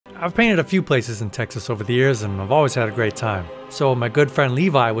I've painted a few places in Texas over the years and I've always had a great time. So my good friend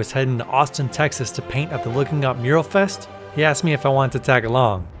Levi was heading to Austin, Texas to paint at the Looking Up Mural Fest. He asked me if I wanted to tag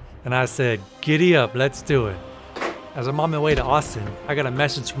along, and I said, giddy up, let's do it. As I'm on my way to Austin, I got a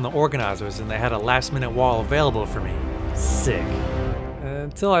message from the organizers and they had a last-minute wall available for me. Sick.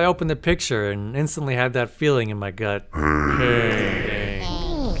 Until I opened the picture and instantly had that feeling in my gut. Hey.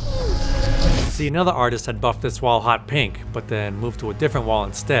 See, another artist had buffed this wall hot pink, but then moved to a different wall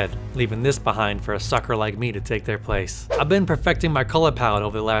instead, leaving this behind for a sucker like me to take their place. I've been perfecting my color palette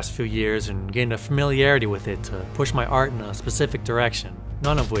over the last few years and gained a familiarity with it to push my art in a specific direction,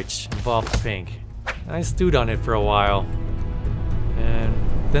 none of which involved pink. I stewed on it for a while, and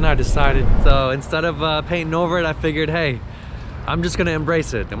then I decided, so instead of painting over it, I figured, hey, I'm just gonna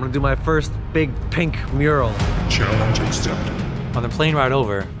embrace it. I'm gonna do my first big pink mural. Challenge accepted. On the plane ride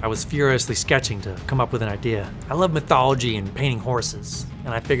over, I was furiously sketching to come up with an idea. I love mythology and painting horses,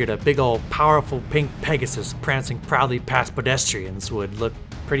 and I figured a big old powerful pink Pegasus prancing proudly past pedestrians would look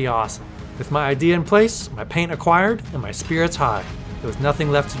pretty awesome. With my idea in place, my paint acquired, and my spirits high, there was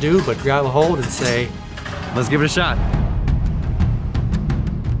nothing left to do but grab a hold and say, let's give it a shot.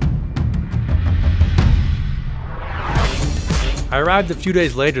 I arrived a few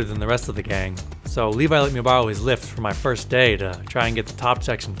days later than the rest of the gang, so Levi let me borrow his lift for my first day to try and get the top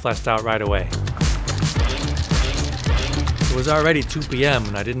section fleshed out right away. It was already 2 p.m.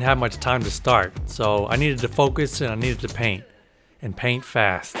 and I didn't have much time to start, so I needed to focus and I needed to paint, and paint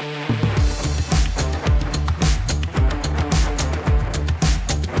fast.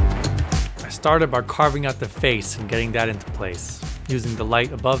 I started by carving out the face and getting that into place, using the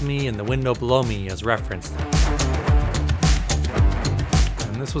light above me and the window below me as reference.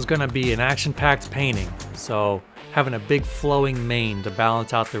 This was gonna be an action-packed painting, so having a big flowing mane to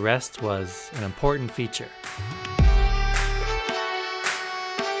balance out the rest was an important feature.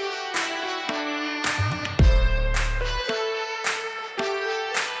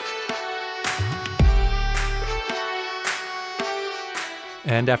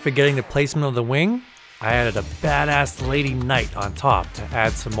 And after getting the placement of the wing, I added a badass lady knight on top to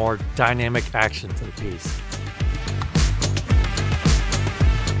add some more dynamic action to the piece.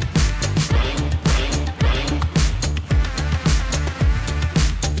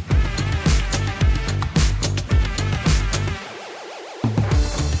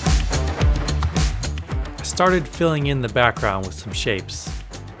 I started filling in the background with some shapes,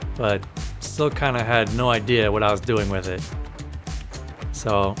 but still kind of had no idea what I was doing with it.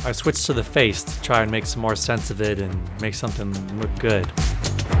 So I switched to the face to try and make some more sense of it and make something look good.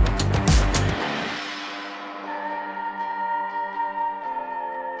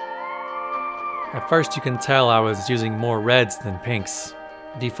 At first you can tell I was using more reds than pinks,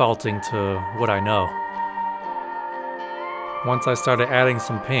 defaulting to what I know. Once I started adding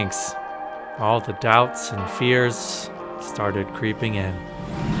some pinks, all the doubts and fears started creeping in.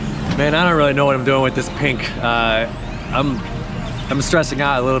 Man, I don't really know what I'm doing with this pink. I'm stressing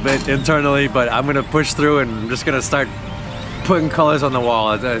out a little bit internally, but I'm gonna push through and I'm just gonna start putting colors on the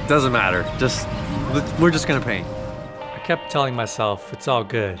wall. It doesn't matter. We're just gonna paint. I kept telling myself it's all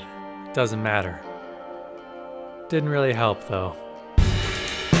good. It doesn't matter. Didn't really help though.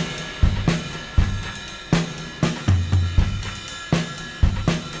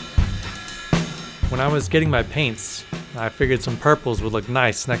 When I was getting my paints, I figured some purples would look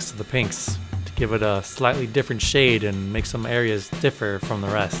nice next to the pinks to give it a slightly different shade and make some areas differ from the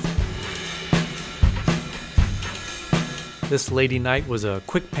rest. This lady knight was a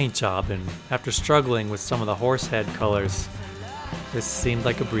quick paint job, and after struggling with some of the horse head colors, this seemed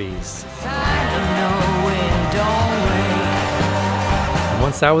like a breeze. And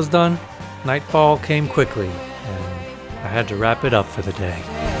once that was done, nightfall came quickly, and I had to wrap it up for the day.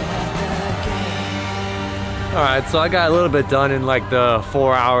 Alright, so I got a little bit done in like the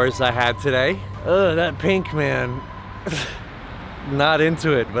 4 hours I had today. Ugh, that pink, man. Not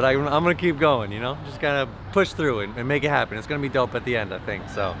into it, but I'm gonna keep going, you know? Just gotta push through and make it happen. It's gonna be dope at the end, I think.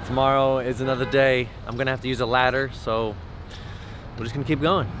 So tomorrow is another day. I'm gonna have to use a ladder, so we're just gonna keep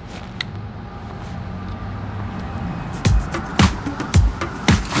going.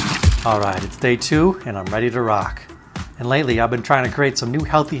 Alright, it's day 2 and I'm ready to rock. And lately I've been trying to create some new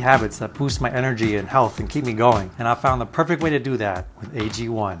healthy habits that boost my energy and health and keep me going. And I found the perfect way to do that with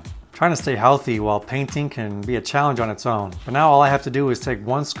AG1. Trying to stay healthy while painting can be a challenge on its own. But now all I have to do is take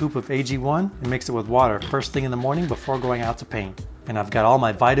 1 scoop of AG1 and mix it with water first thing in the morning before going out to paint. And I've got all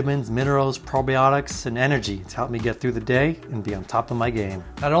my vitamins, minerals, probiotics, and energy to help me get through the day and be on top of my game.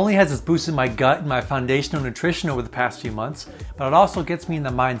 Not only has this boosted my gut and my foundational nutrition over the past few months, but it also gets me in the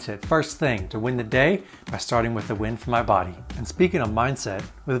mindset first thing to win the day by starting with a win for my body. And speaking of mindset,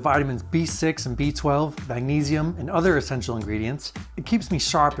 with vitamins B6 and B12, magnesium, and other essential ingredients, it keeps me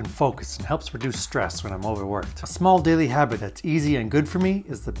sharp and focused and helps reduce stress when I'm overworked. A small daily habit that's easy and good for me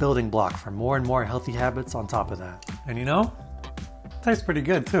is the building block for more and more healthy habits on top of that. And you know, tastes pretty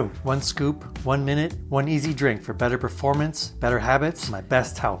good too. 1 scoop, 1 minute, 1 easy drink for better performance, better habits, my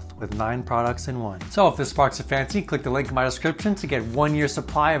best health with 9 products in 1. So if this sparks a fancy, click the link in my description to get 1 year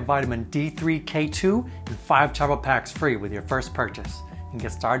supply of vitamin D3, K2, and 5 travel packs free with your first purchase. And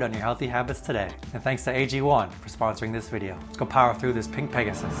get started on your healthy habits today. And thanks to AG1 for sponsoring this video. Let's go power through this pink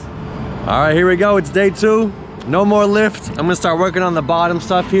Pegasus. All right, here we go. It's day 2. No more lift. I'm gonna start working on the bottom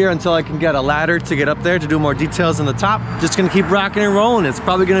stuff here until I can get a ladder to get up there to do more details in the top. Just gonna keep rocking and rolling. It's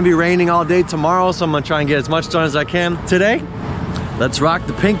probably gonna be raining all day tomorrow, so I'm gonna try and get as much done as I can today. Let's rock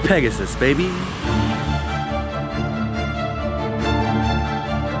the pink Pegasus, baby.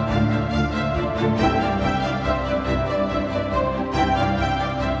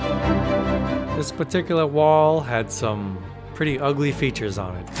 This particular wall had some pretty ugly features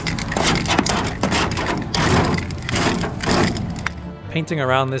on it. Painting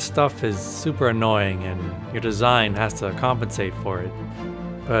around this stuff is super annoying and your design has to compensate for it.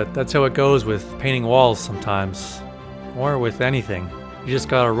 But that's how it goes with painting walls sometimes, or with anything. You just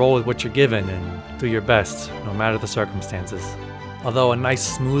gotta roll with what you're given and do your best, no matter the circumstances. Although a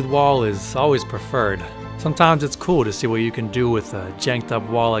nice smooth wall is always preferred, sometimes it's cool to see what you can do with a janked up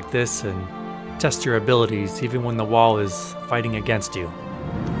wall like this and test your abilities even when the wall is fighting against you.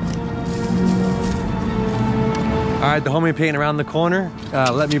 All right, the homie painting around the corner.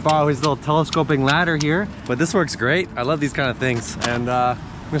 Let me borrow his little telescoping ladder here. But this works great. I love these kind of things. And I'm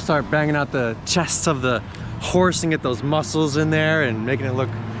gonna start banging out the chests of the horse and get those muscles in there and making it look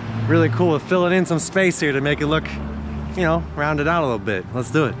really cool. Filling in some space here to make it look, you know, rounded out a little bit. Let's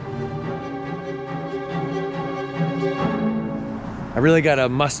do it. I really gotta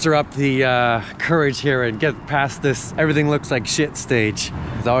muster up the courage here and get past this everything looks like shit stage.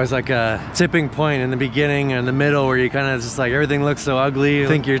 There's always like a tipping point in the beginning and in the middle where you kind of just like everything looks so ugly, you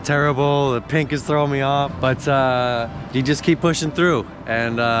think you're terrible, the pink is throwing me off, but you just keep pushing through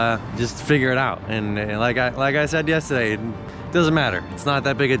and just figure it out. And like I said yesterday, it doesn't matter. It's not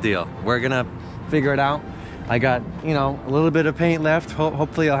that big a deal. We're gonna figure it out. I got, you know, a little bit of paint left.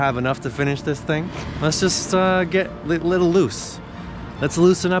 Hopefully I'll have enough to finish this thing. Let's just get a little loose. Let's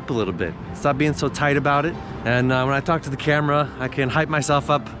loosen up a little bit. Stop being so tight about it. And when I talk to the camera, I can hype myself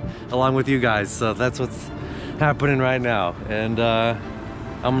up along with you guys. So that's what's happening right now. And I'm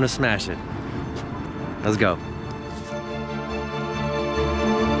gonna smash it. Let's go.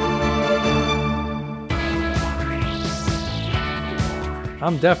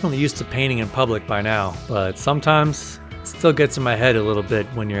 I'm definitely used to painting in public by now, but sometimes it still gets in my head a little bit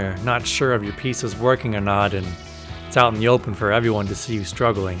when you're not sure if your piece is working or not and it's out in the open for everyone to see you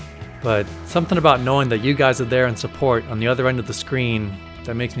struggling. But something about knowing that you guys are there in support on the other end of the screen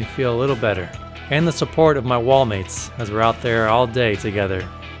that makes me feel a little better. And the support of my wall mates as we're out there all day together,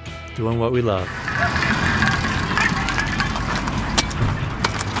 doing what we love.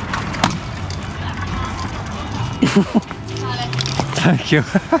 Thank you.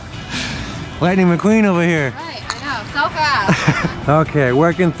 Lightning McQueen over here. Right, I know, so fast. Okay,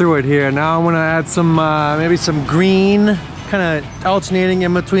 working through it here. Now I'm gonna add some, maybe some green, kind of alternating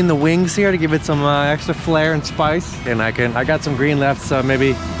in between the wings here to give it some extra flair and spice. And I got some green left, so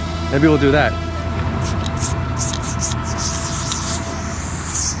maybe we'll do that.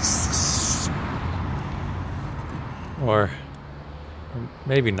 Or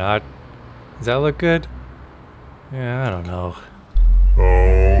maybe not. Does that look good? Yeah, I don't know.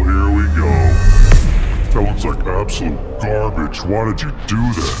 Oh, here we go. That looks like absolute garbage. Why did you do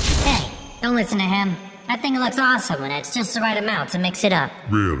that? Hey, don't listen to him. I think it looks awesome when it's just the right amount to mix it up.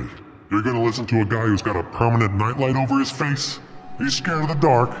 Really? You're gonna listen to a guy who's got a permanent nightlight over his face? He's scared of the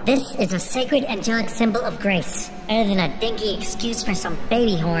dark. This is a sacred angelic symbol of grace, other than a dinky excuse for some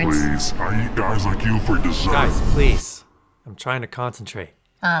baby horns. Please, I eat guys like you for dessert. Guys, please. I'm trying to concentrate.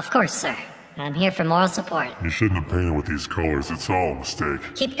 Of course, sir. I'm here for moral support. You shouldn't have painted with these colors. It's all a mistake.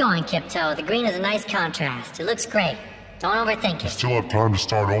 Keep going, Kiptoe. The green is a nice contrast. It looks great. Don't overthink You it. still have time to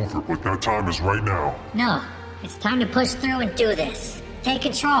start over, but that time is right now. No, it's time to push through and do this. Take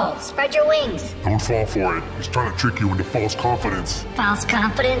control. Spread your wings. Don't fall for it. He's trying to trick you into false confidence. False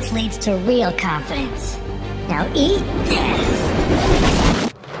confidence leads to real confidence. Now eat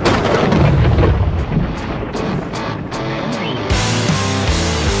this.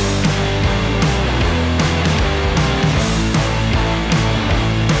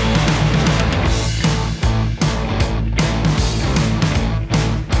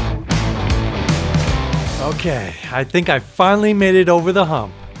 Okay, I think I finally made it over the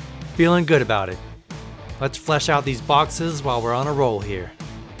hump. Feeling good about it. Let's flesh out these boxes while we're on a roll here.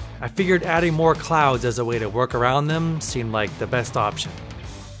 I figured adding more clouds as a way to work around them seemed like the best option.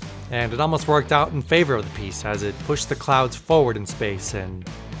 And it almost worked out in favor of the piece as it pushed the clouds forward in space and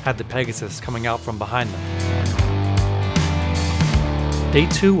had the Pegasus coming out from behind them. Day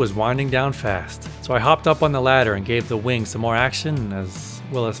 2 was winding down fast, so I hopped up on the ladder and gave the wing some more action as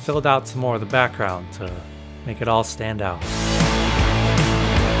well as filled out some more of the background to make it all stand out.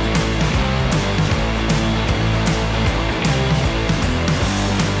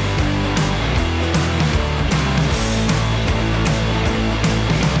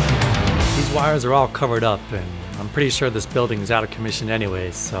 Wires are all covered up, and I'm pretty sure this building is out of commission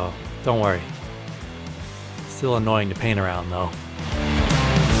anyways, so don't worry. Still annoying to paint around though.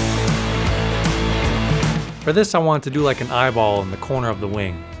 For this I wanted to do like an eyeball in the corner of the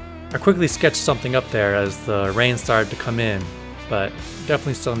wing. I quickly sketched something up there as the rain started to come in, but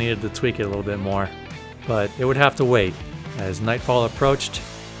definitely still needed to tweak it a little bit more. But it would have to wait as nightfall approached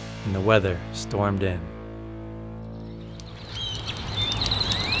and the weather stormed in.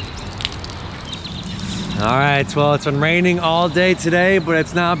 Alright, well, it's been raining all day today, but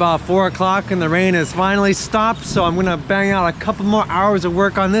it's now about 4 o'clock and the rain has finally stopped, so I'm gonna bang out a couple more hours of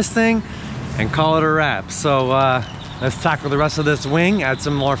work on this thing and call it a wrap. So let's tackle the rest of this wing, add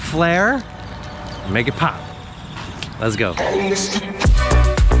some more flair, and make it pop. Let's go.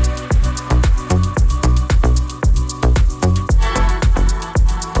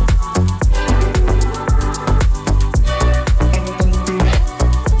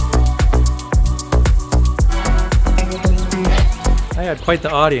 I had quite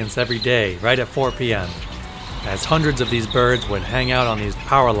the audience every day, right at 4 p.m., as hundreds of these birds would hang out on these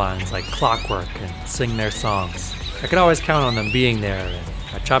power lines like clockwork and sing their songs. I could always count on them being there, and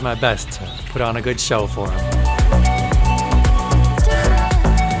I tried my best to put on a good show for them.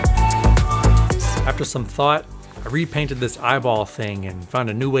 After some thought, I repainted this eyeball thing and found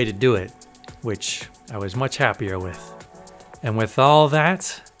a new way to do it, which I was much happier with. And with all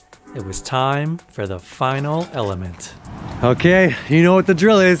that, it was time for the final element. Okay, you know what the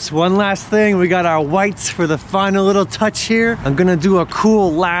drill is. One last thing, we got our whites for the final little touch here. I'm gonna do a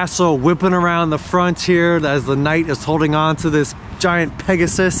cool lasso whipping around the front here as the knight is holding on to this giant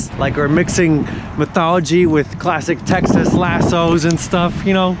Pegasus. Like we're mixing mythology with classic Texas lassos and stuff,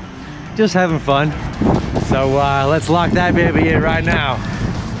 you know, just having fun. So let's lock that baby in right now.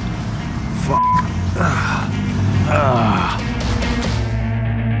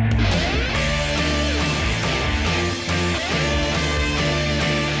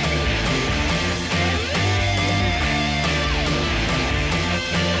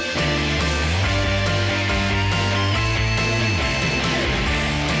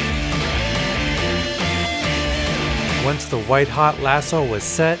 Once the white-hot lasso was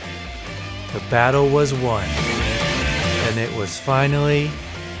set, the battle was won, and it was finally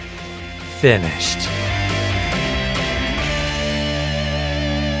finished.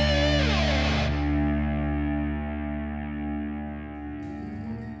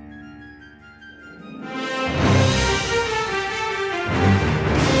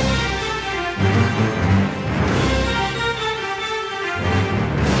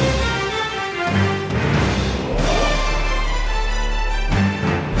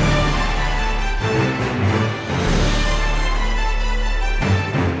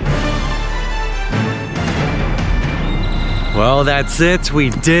 Well, that's it. We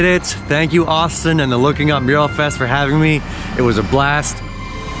did it. Thank you, Austin and the Looking Up Mural Fest for having me. It was a blast.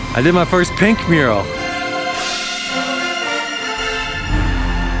 I did my first pink mural.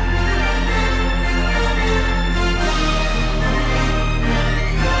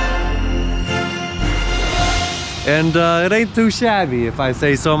 And it ain't too shabby, if I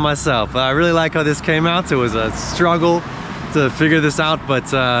say so myself. I really like how this came out. It was a struggle to figure this out,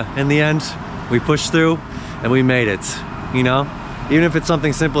 but in the end, we pushed through and we made it. You know, even if it's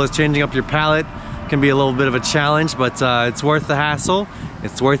something simple as changing up your palette, can be a little bit of a challenge, but it's worth the hassle,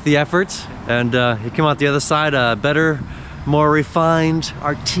 it's worth the effort, and you come out the other side a better, more refined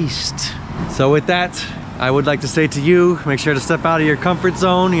artiste. So with that, I would like to say to you, make sure to step out of your comfort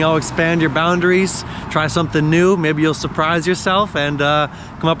zone, you know, expand your boundaries, try something new, maybe you'll surprise yourself and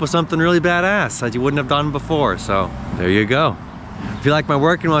come up with something really badass that you wouldn't have done before. So there you go. If you like my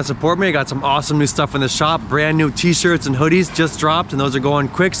work and want to support me, I got some awesome new stuff in the shop. Brand new t-shirts and hoodies just dropped, and those are going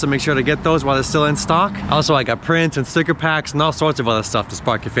quick, so make sure to get those while they're still in stock. Also, I got prints and sticker packs and all sorts of other stuff to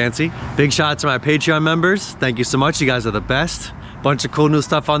spark your fancy. Big shout out to my Patreon members. Thank you so much, you guys are the best. Bunch of cool new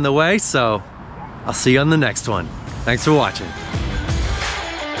stuff on the way, so I'll see you on the next one. Thanks for watching.